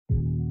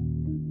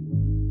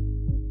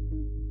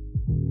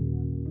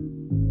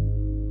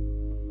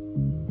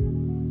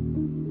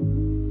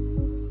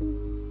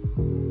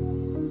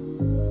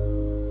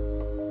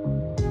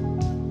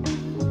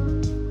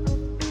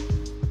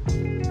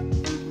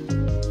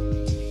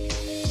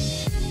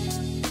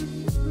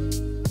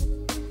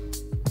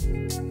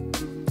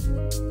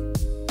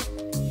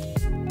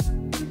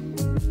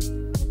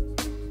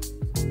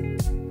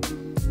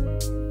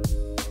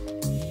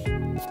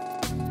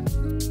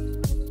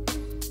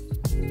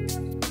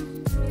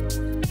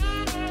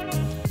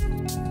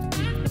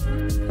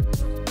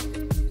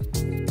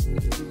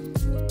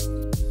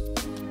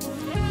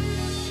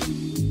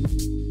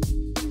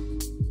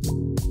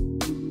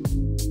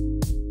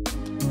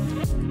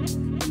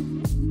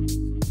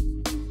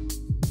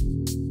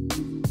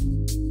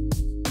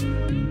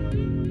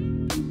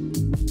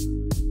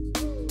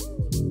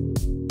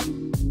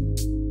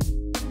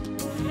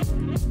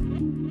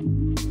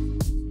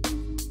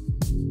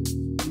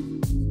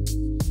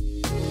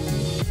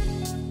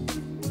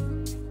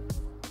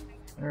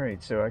All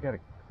right, so I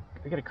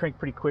gotta crank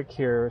pretty quick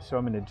here, so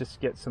I'm gonna just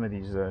get some of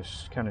these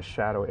kind of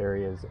shadow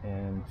areas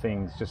and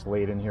things just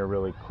laid in here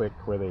really quick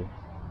where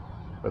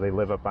they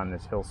live up on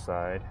this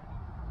hillside,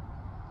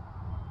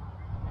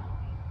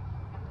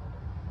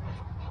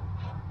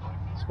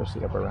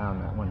 especially up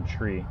around that one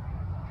tree.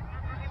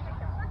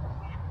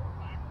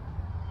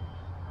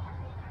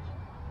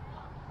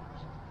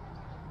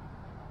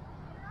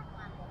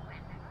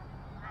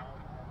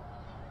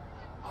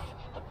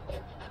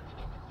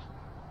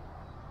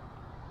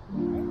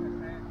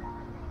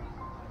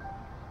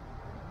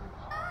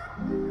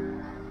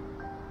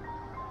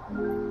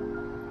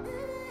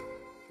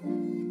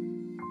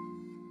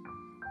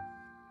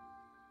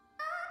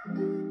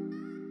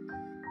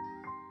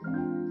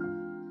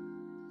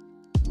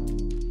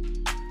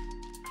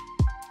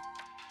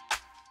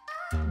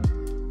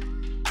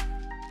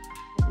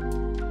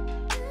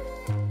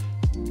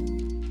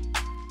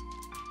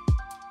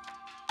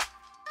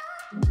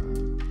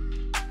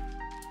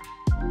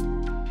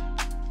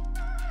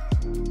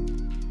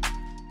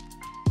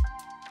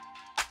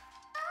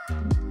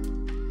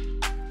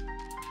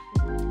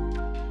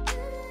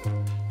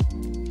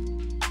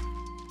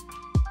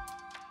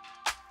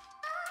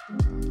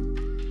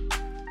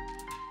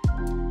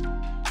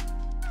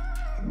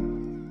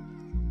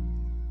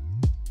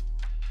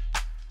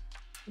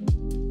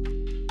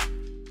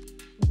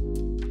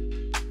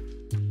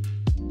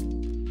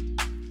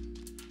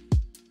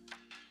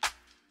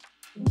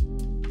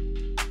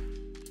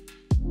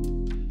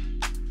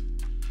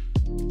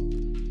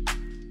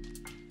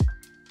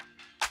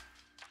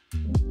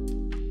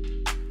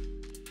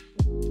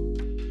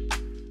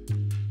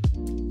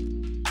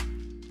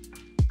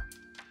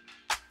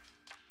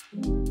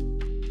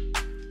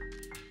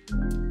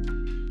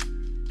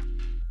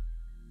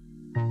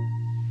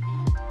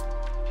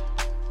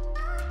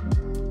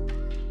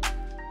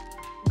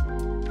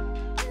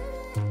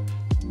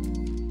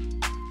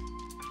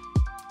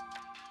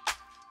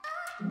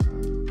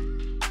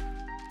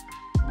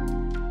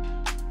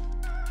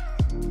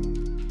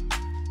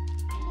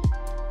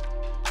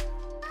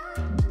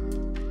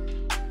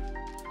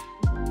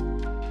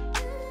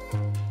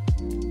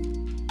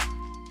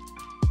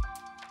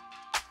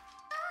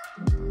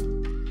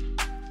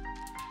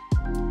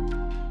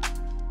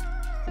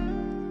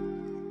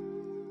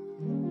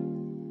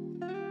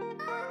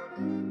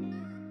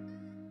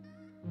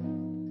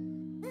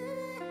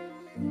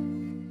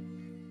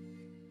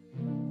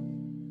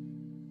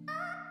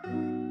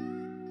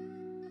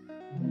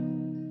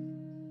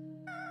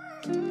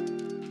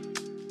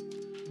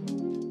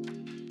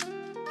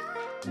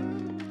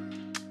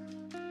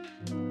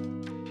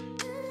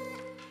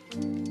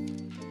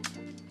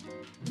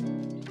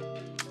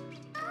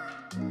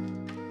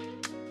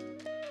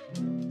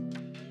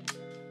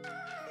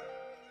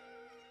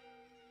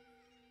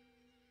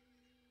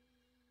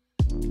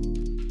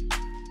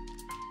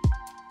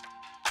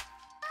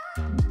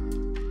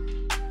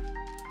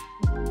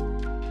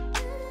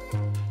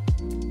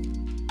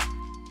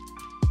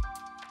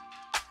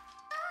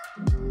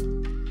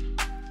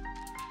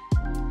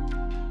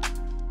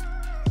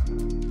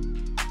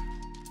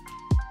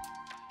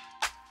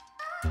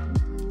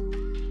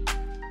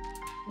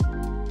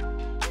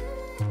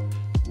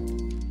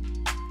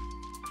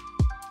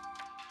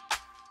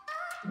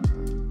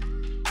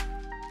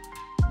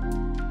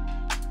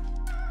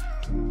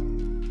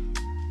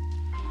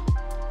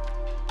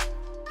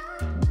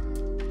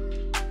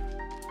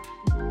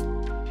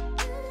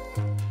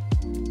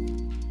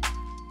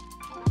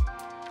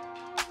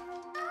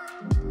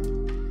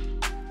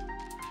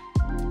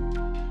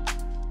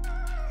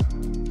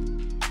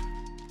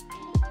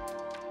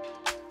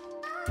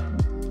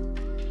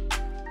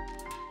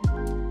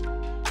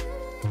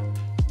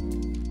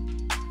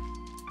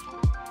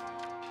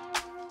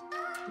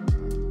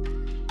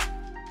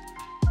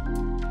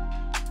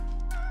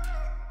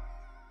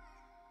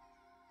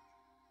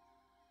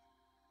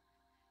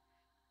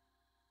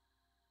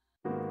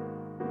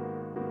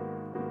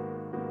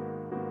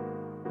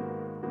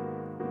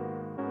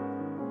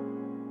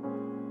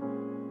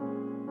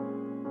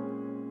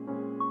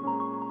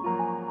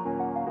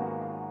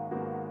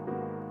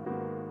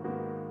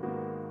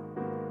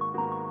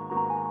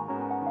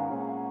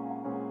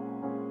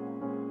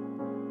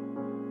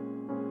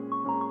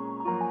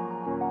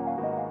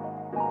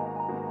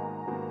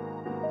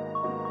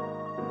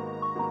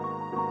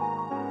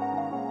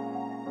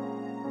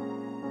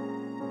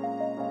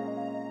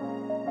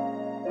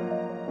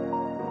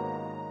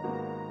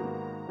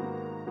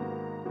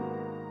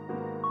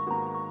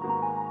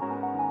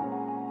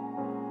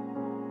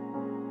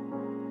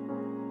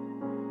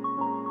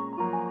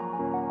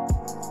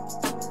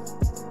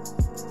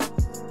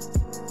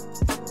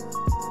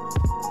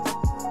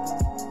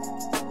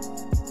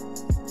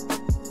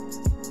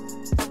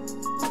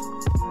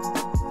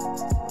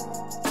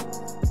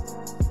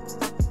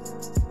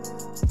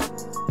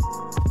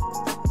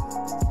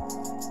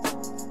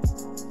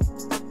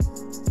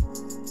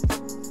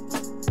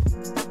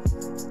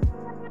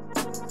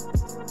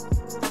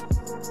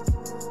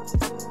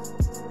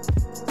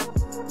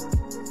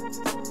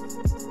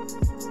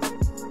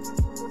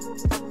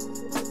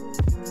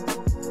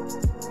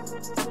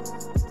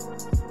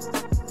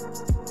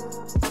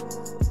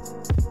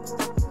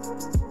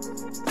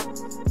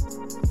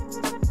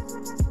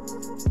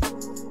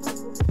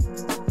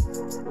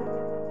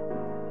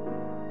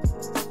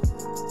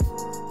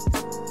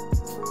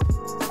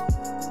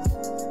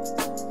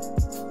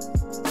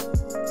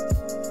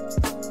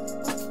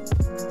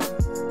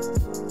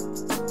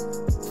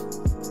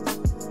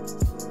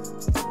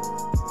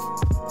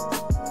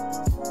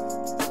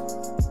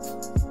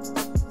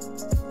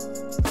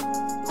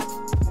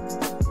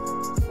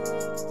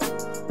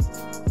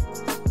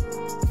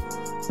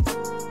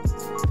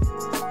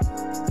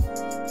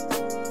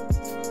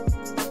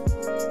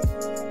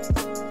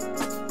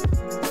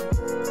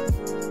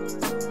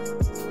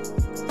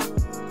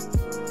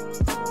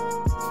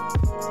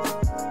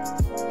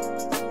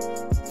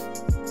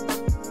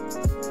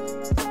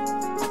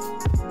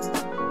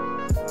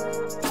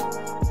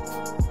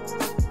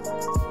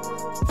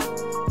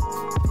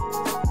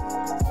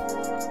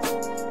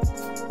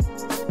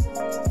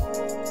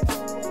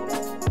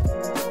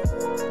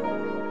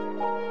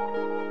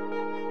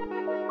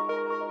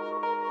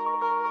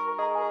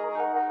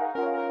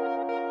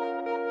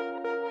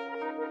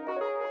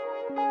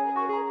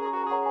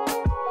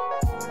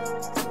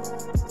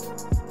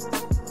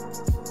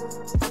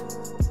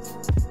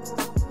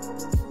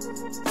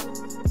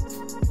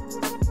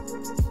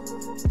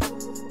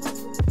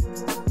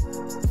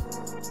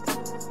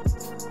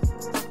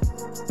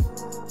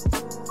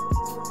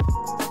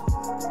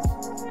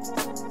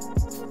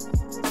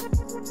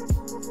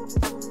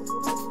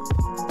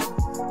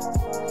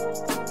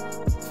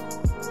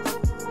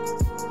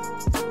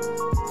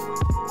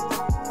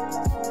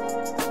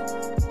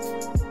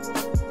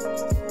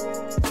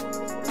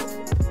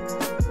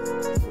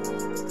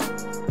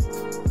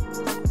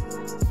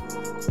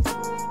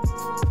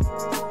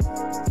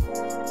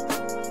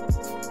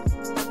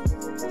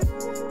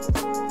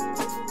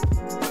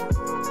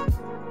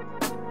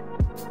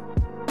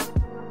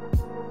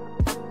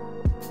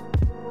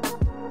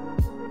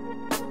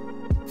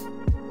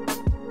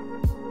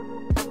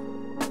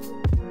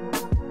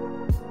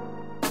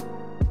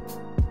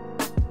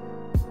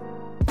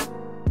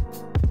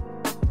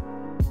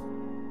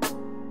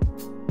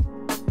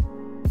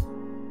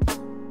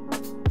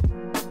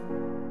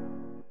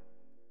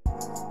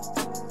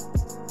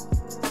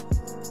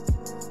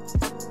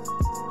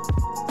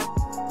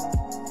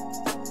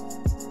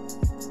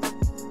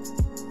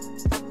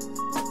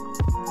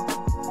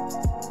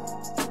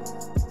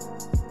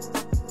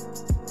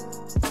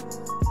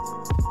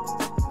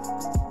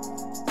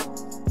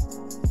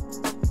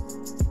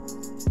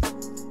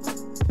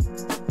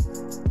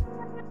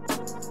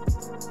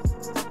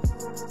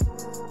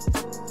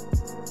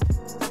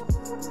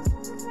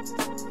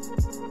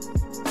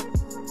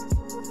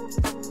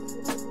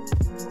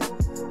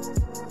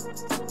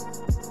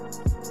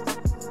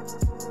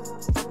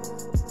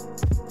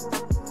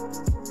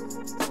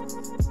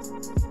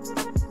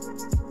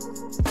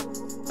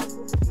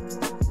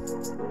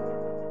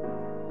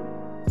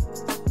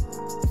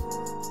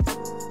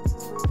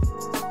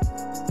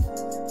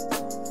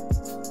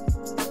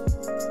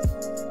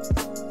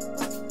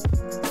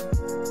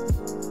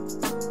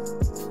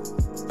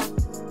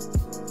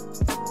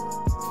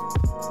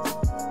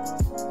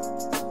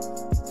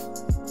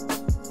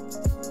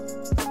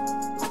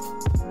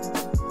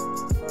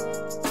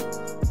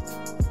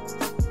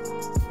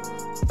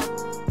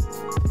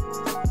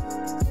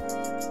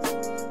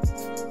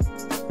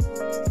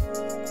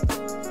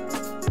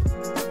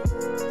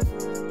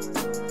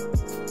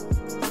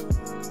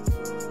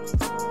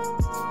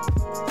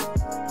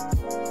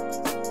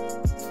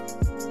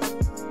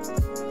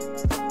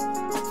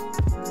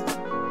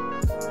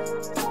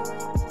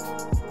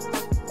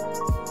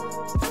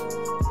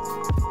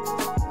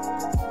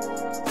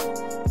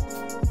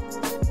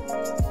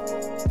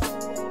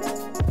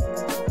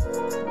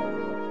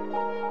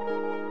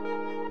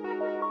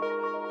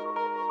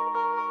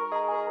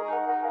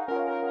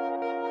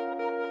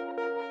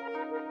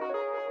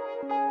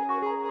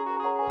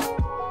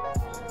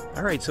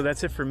 All right, so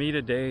that's it for me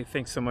today.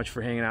 Thanks so much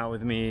for hanging out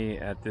with me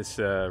at this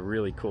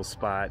really cool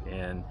spot,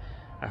 and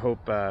I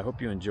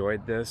hope you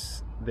enjoyed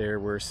this. There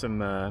were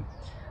some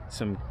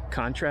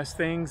contrast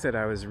things that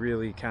I was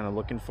really kind of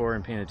looking for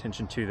and paying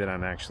attention to that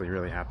I'm actually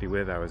really happy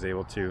with. I was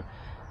able to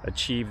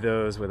achieve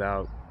those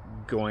without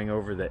going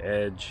over the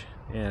edge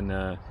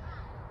and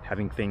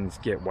having things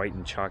get white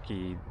and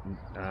chalky.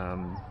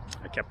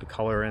 I kept the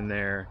color in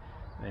there,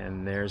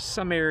 and there's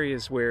some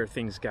areas where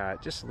things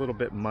got just a little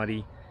bit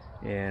muddy,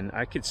 and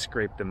I could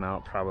scrape them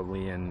out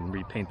probably and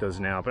repaint those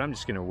now, but I'm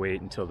just gonna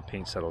wait until the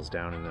paint settles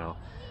down, and then I'll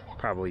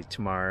probably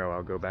tomorrow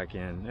I'll go back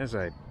in, as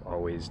I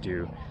always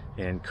do,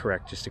 and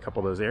correct just a couple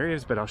of those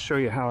areas. But I'll show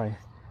you how I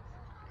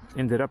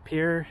ended up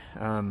here, if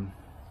I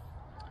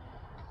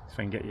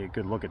can get you a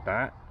good look at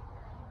that.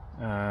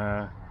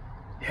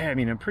 Yeah, I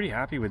mean, I'm pretty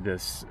happy with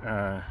this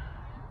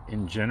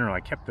in general. I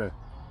kept the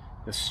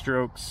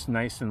strokes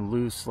nice and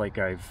loose, like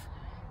I've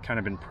kind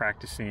of been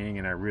practicing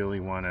and I really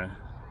want to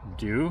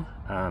do.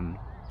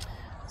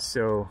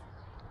 So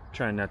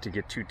trying not to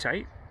get too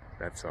tight,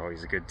 that's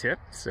always a good tip.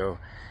 So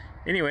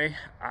anyway,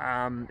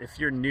 if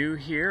you're new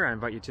here, I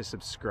invite you to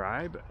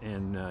subscribe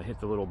and hit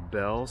the little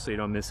bell so you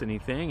don't miss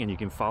anything, and you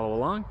can follow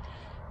along.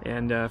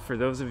 And for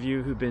those of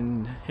you who've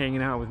been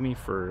hanging out with me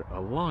for a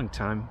long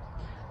time,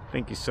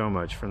 thank you so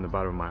much from the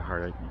bottom of my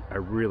heart. I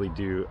really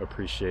do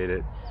appreciate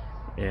it.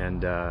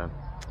 And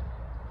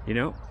you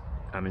know,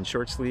 I'm in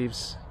short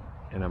sleeves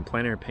and I'm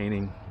plein air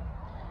painting,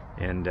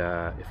 and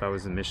if I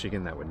was in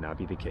Michigan, that would not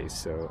be the case.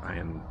 So I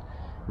am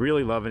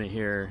really loving it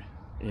here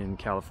in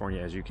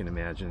California, as you can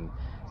imagine,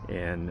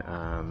 and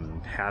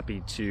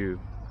happy to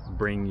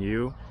bring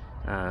you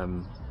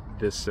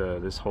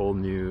this whole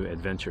new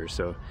adventure.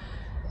 So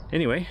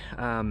anyway,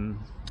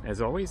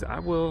 as always, I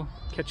will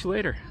catch you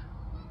later.